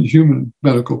 It's from the human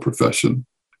medical profession.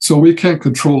 So we can't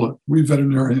control it. We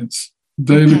veterinarians.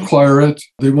 They require it.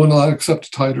 They will not accept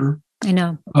a titer. I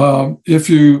know. If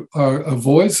you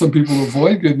some people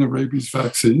avoid getting the rabies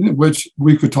vaccine, which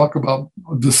we could talk about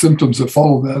the symptoms that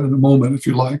follow that in a moment, if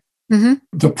you like. Mm-hmm.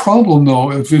 The problem,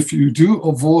 though, is if you do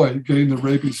avoid getting the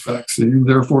rabies vaccine,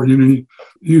 therefore you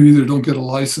either don't get a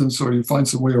license or you find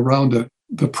some way around it.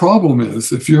 The problem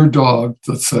is if your dog,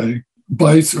 let's say,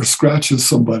 bites or scratches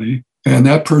somebody and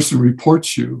that person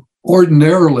reports you,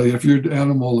 ordinarily, if your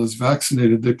animal is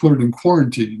vaccinated, they put it in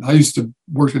quarantine. I used to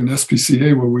work in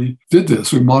SPCA where we did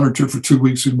this. We monitored for 2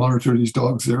 weeks. We monitored these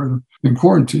dogs there in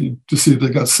quarantine to see if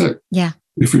they got sick. Yeah.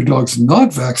 If your dog's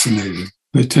not vaccinated,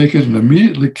 they take it and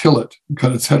immediately kill it and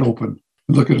cut its head open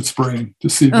and look at its brain to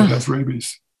see if it has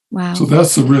rabies. Wow. So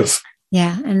that's the risk.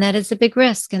 Yeah. And that is a big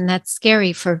risk. And that's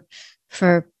scary for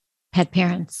pet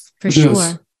parents, for It sure.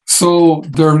 is. So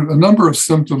there are a number of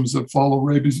symptoms that follow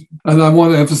rabies. And I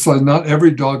want to emphasize not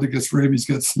every dog that gets rabies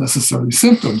gets necessarily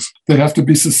symptoms. They have to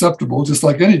be susceptible, just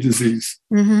like any disease.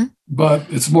 Mm-hmm. But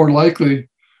it's more likely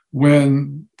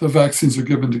when the vaccines are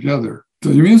given together.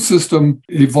 The immune system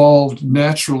evolved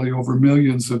naturally over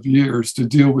millions of years to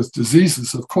deal with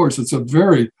diseases. Of course, it's a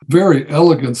very, very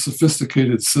elegant,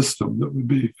 sophisticated system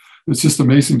it's just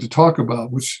amazing to talk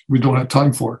about, which we don't have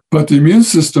time for. But the immune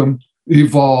system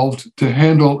evolved to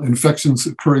handle infections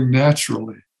occurring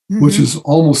naturally, which is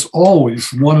almost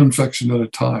always one infection at a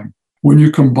time. When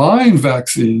you combine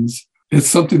vaccines, it's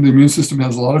something the immune system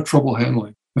has a lot of trouble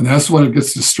handling. And that's when it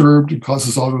gets disturbed and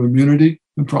causes autoimmunity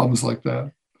and problems like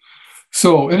that.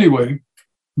 So anyway,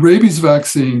 rabies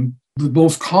vaccine, the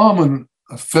most common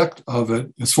effect of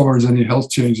it, as far as any health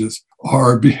changes,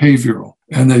 are behavioral.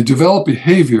 And they develop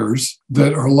behaviors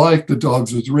that are like the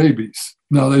dogs with rabies.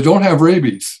 Now, they don't have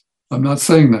rabies. I'm not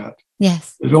saying that.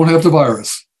 Yes. They don't have the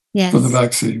virus from the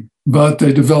vaccine, but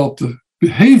they develop the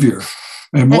behavior.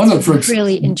 And that's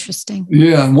really interesting.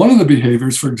 Yeah, and one of the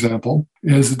behaviors, for example,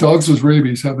 is the dogs with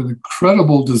rabies have an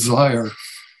incredible desire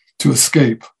to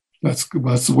escape. That's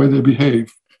the way they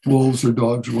behave, wolves or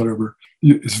dogs or whatever.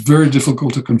 it's very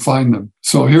difficult to confine them.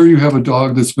 So here you have a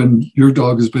dog your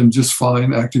dog has been just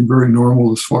fine, acting very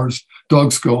normal as far as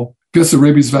dogs go, gets the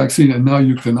rabies vaccine, and now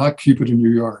you cannot keep it in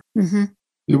your yard. Mm-hmm.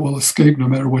 It will escape no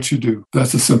matter what you do.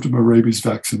 That's a symptom of rabies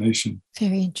vaccination.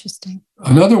 Very interesting.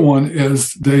 Another one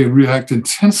is they react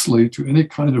intensely to any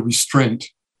kind of restraint.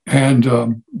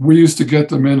 And we used to get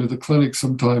them into the clinic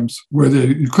sometimes where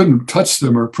you couldn't touch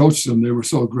them or approach them. They were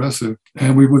so aggressive.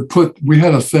 And we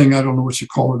had a thing, I don't know what you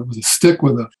call it. It was a stick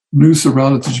with a noose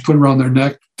around it that you put around their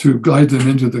neck to guide them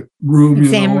into the room.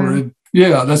 Exam room.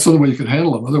 Yeah, that's the only way you could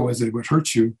handle them. Otherwise, they would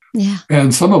hurt you. Yeah.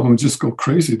 And some of them just go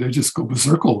crazy. They just go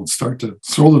berserkle and start to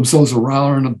throw themselves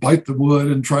around and bite the wood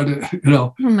and try to,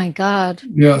 Oh, my God.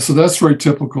 Yeah, so that's very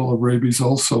typical of rabies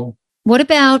also. What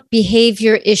about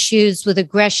behavior issues with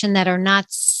aggression that are not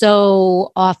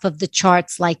so off of the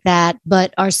charts like that,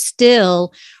 but are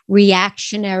still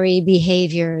reactionary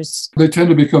behaviors? They tend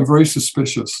to become very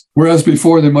suspicious. Whereas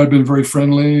before, they might have been very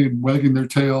friendly and wagging their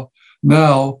tail.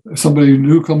 Now, if somebody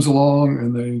new comes along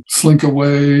and they slink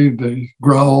away, they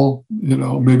growl,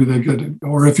 maybe they get it.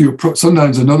 Or if you approach,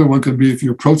 sometimes another one could be if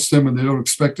you approach them and they don't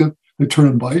expect it, they turn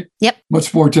and bite. Yep.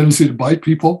 Much more tendency to bite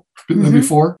people than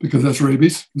before because that's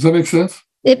rabies. Does that make sense?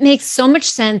 It makes so much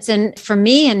sense. And for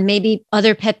me and maybe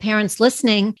other pet parents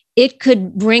listening, it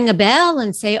could ring a bell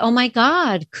and say, oh my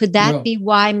God, could that be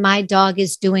why my dog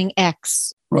is doing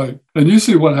X? Right. And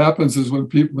usually what happens is when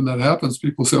that happens,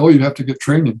 people say, oh, you have to get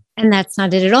training. And that's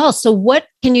not it at all. So what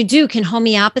can you do? Can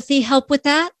homeopathy help with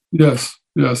that? Yes.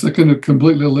 It can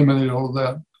completely eliminate all of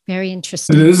that. Very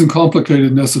interesting. And it isn't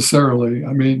complicated necessarily.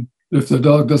 I mean, if the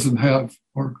dog doesn't have,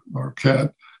 or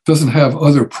cat doesn't have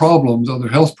other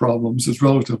health problems, it's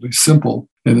relatively simple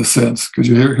in a sense, because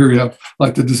here you have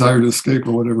like the desire to escape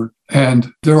or whatever.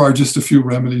 And there are just a few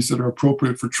remedies that are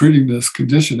appropriate for treating this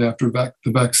condition after the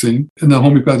vaccine. And the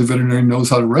homeopathic veterinarian knows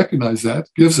how to recognize that,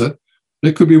 gives it.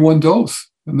 It could be one dose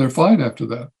and they're fine after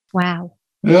that. Wow.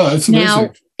 Yeah, it's amazing.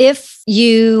 Now, if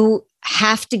you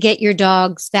have to get your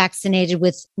dogs vaccinated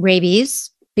with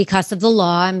rabies because of the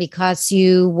law and because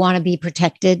you want to be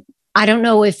protected, I don't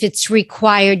know if it's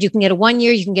required. You can get a 1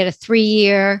 year, you can get a 3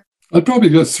 year. I'd probably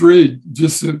get 3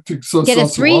 just to get a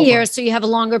 3 year, so you have a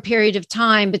longer period of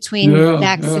time between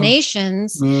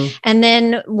vaccinations. Yeah. And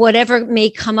then whatever may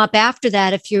come up after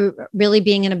that, if you're really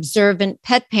being an observant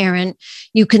pet parent,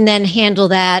 you can then handle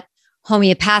that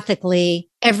homeopathically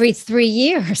every 3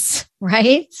 years,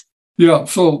 right? Yeah.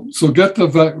 So get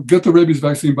the rabies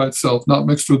vaccine by itself, not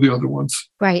mixed with the other ones.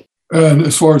 Right. And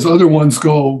as far as other ones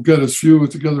go, get as few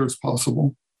together as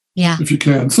possible. Yeah. If you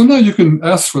can. Sometimes you can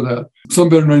ask for that. Some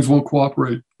veterinarians won't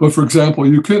cooperate. But for example,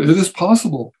 it is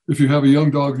possible if you have a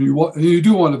young dog and you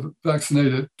do want to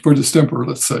vaccinate it for distemper,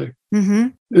 let's say. Mm-hmm.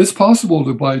 It's possible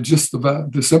to buy just the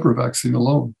distemper vaccine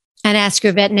alone. And ask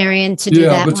your veterinarian to do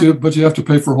that. But you have to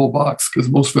pay for a whole box because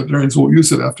most veterinarians won't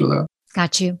use it after that.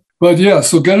 Got you. But yeah,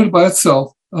 so get it by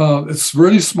itself. It's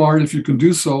really smart if you can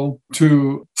do so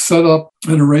to set up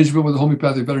an arrangement with a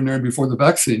homeopathic veterinarian before the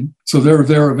vaccine. So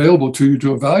they're available to you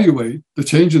to evaluate the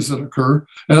changes that occur.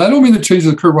 And I don't mean the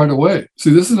changes occur right away.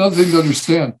 See, this is another thing to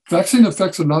understand. Vaccine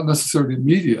effects are not necessarily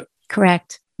immediate.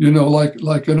 Correct.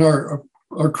 Like in our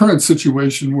current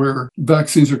situation where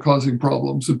vaccines are causing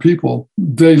problems in people,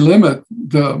 they limit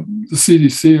the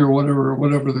CDC or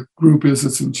whatever the group is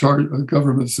that's in charge, the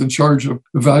government that's in charge of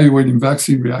evaluating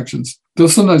vaccine reactions. They'll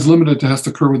sometimes limit it to has to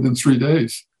occur within 3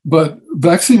 days. But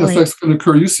vaccine effects can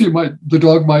occur. You see, the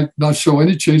dog might not show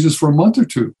any changes for a month or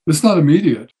two. It's not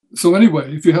immediate. So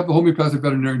anyway, if you have a homeopathic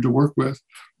veterinarian to work with,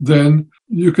 then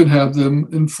you can have them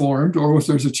informed, or if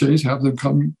there's a change, have them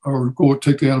come or go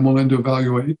take the animal in to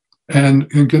evaluate and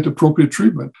get appropriate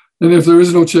treatment. And if there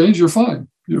is no change, you're fine.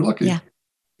 You're lucky.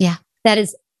 Yeah. That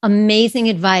is amazing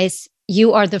advice.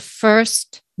 You are the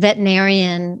first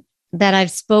veterinarian that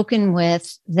I've spoken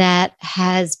with that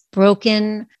has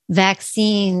broken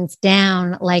vaccines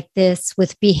down like this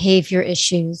with behavior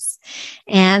issues.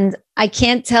 And I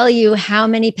can't tell you how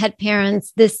many pet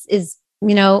parents this is,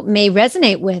 may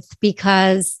resonate with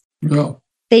because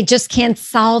they just can't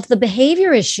solve the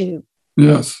behavior issue.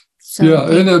 Yes. So,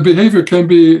 and behavior can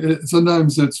be,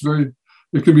 sometimes it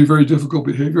can be very difficult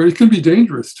behavior. It can be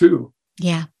dangerous too.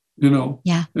 Yeah.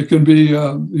 It can be,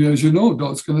 as you know,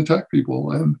 dogs can attack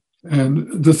people.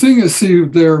 And the thing is,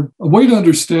 a way to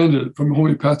understand it from a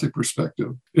homeopathic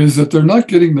perspective is that they're not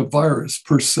getting the virus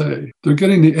per se. They're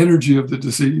getting the energy of the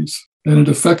disease, and it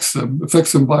affects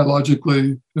them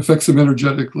biologically, affects them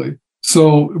energetically.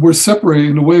 So we're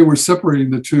separating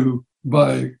the two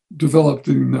by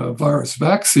developing the virus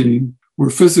vaccine. We're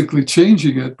physically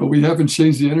changing it, but we haven't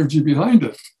changed the energy behind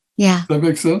it. Yeah. Does that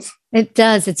make sense? It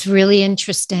does. It's really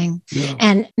interesting Yeah.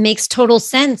 and makes total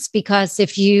sense, because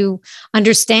if you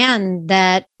understand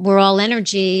that we're all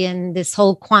energy and this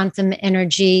whole quantum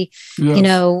energy,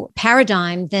 Yes.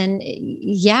 paradigm, then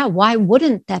why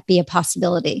wouldn't that be a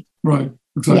possibility? Right.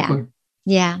 Exactly.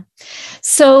 Yeah.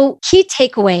 So key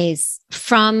takeaways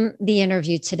from the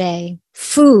interview today: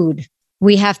 food.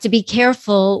 We have to be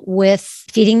careful with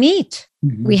feeding meat.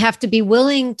 Mm-hmm. We have to be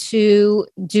willing to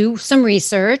do some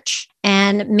research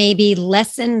and maybe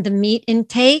lessen the meat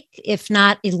intake, if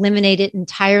not eliminate it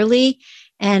entirely,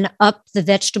 and up the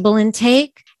vegetable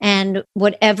intake. And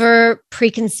whatever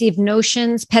preconceived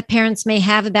notions pet parents may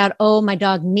have about, oh, my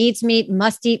dog needs meat,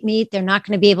 must eat meat, they're not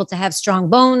going to be able to have strong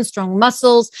bones, strong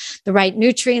muscles, the right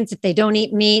nutrients if they don't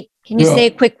eat meat. Can you say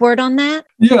a quick word on that?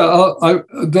 Yeah,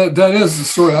 that is the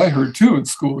story I heard too in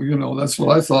school. That's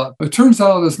what I thought. It turns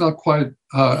out it's not quite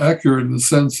accurate in the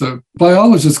sense that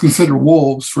biologists consider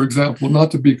wolves, for example,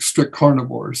 not to be strict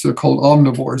carnivores. They're called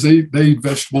omnivores. They eat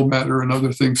vegetable matter and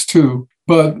other things too.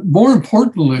 But more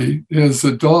importantly is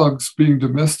that dogs being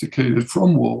domesticated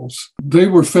from wolves, they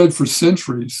were fed for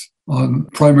centuries on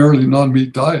primarily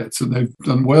non-meat diets, and they've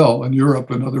done well in Europe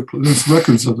and other places. There's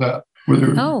records of that, where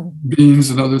they're beans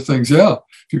and other things. Yeah.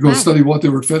 If you go study what they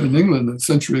were fed in England a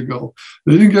century ago,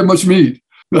 they didn't get much meat.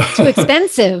 Too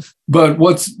expensive. But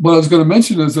what I was going to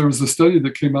mention is there was a study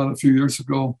that came out a few years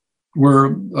ago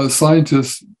where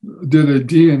scientists did a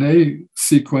DNA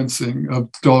sequencing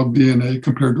of dog DNA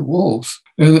compared to wolves.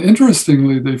 And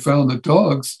interestingly, they found that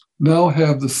dogs now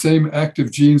have the same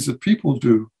active genes that people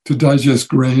do to digest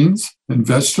grains and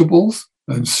vegetables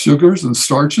and sugars and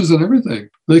starches and everything.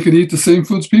 They can eat the same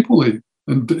foods people eat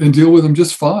and deal with them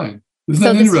just fine. Isn't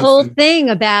that interesting? So this whole thing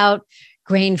about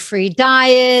grain-free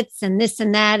diets and this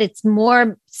and that, it's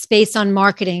more space on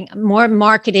marketing, and more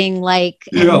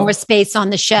space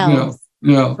on the shelves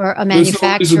for a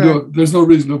manufacturer. There's no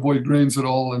reason to avoid grains at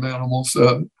all in animals,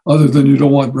 other than you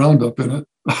don't want Roundup in it.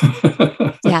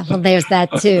 Yeah, well, there's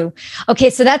that too. Okay,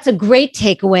 so that's a great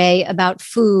takeaway about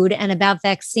food and about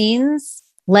vaccines.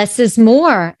 Less is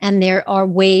more, and there are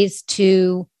ways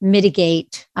to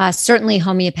mitigate, certainly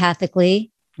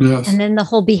homeopathically. Yes. And then the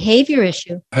whole behavior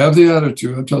issue. Have the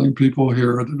attitude. I'm telling people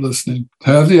here that are listening,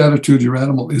 have the attitude your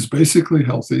animal is basically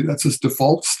healthy. That's its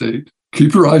default state.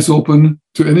 Keep your eyes open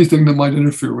to anything that might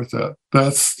interfere with that.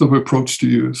 That's the approach to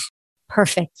use.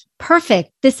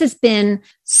 Perfect. This has been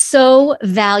so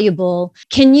valuable.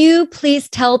 Can you please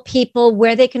tell people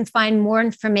where they can find more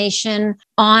information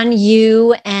on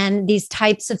you and these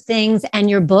types of things and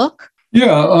your book?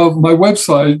 Yeah, my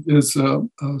website is a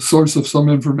source of some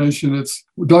information. It's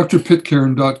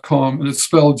drpitcairn.com, and it's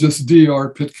spelled just Dr.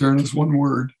 Pitcairn is one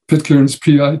word. Pitcairn is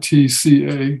Pitcairn.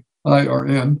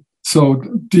 So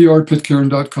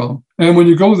drpitcairn.com. And when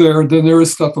you go there, then there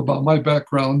is stuff about my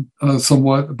background,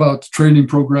 somewhat about the training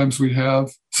programs we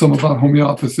have, some about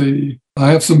homeopathy.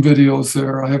 I have some videos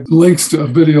there. I have links to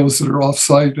videos that are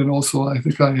off-site, and also I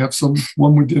think I have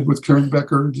one we did with Karen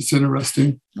Becker. It's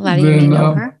interesting. A lot of you may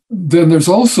know her. Then there's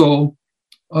also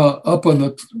up on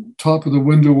the top of the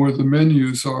window where the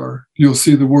menus are, you'll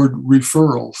see the word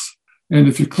referrals. And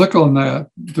if you click on that,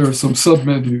 there are some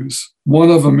sub-menus.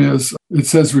 One of them is, it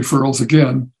says referrals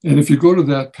again. And if you go to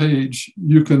that page,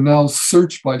 you can now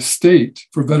search by state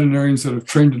for veterinarians that have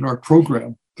trained in our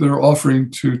program that are offering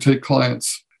to take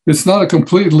clients. It's not a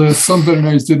complete list. Some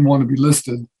veterinarians didn't want to be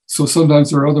listed. So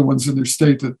sometimes there are other ones in their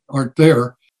state that aren't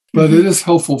there. But it is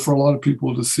helpful for a lot of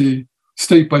people to see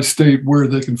state by state where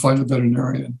they can find a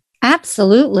veterinarian.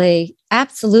 Absolutely.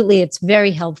 It's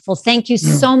very helpful. Thank you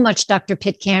so much, Dr.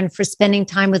 Pitcairn, for spending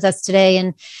time with us today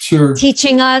and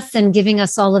teaching us and giving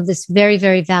us all of this very,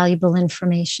 very valuable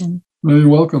information. Well, you're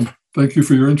welcome. Thank you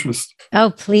for your interest.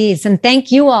 Oh, please. And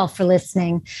thank you all for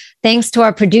listening. Thanks to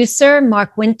our producer,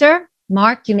 Mark Winter.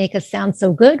 Mark, you make us sound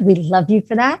so good. We love you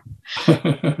for that.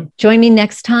 Join me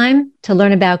next time to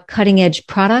learn about cutting-edge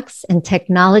products and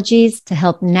technologies to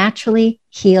help naturally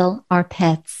heal our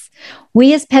pets.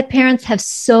 We as pet parents have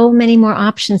so many more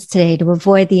options today to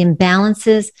avoid the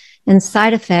imbalances and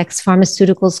side effects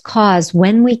pharmaceuticals cause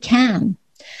when we can.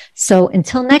 So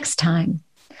until next time,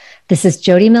 this is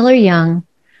Jody Miller-Young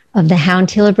of the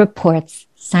Hound Healer Reports,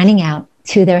 signing out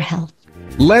to their health.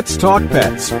 Let's Talk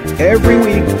Pets, every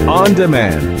week on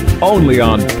demand, only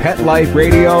on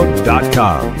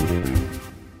PetLifeRadio.com.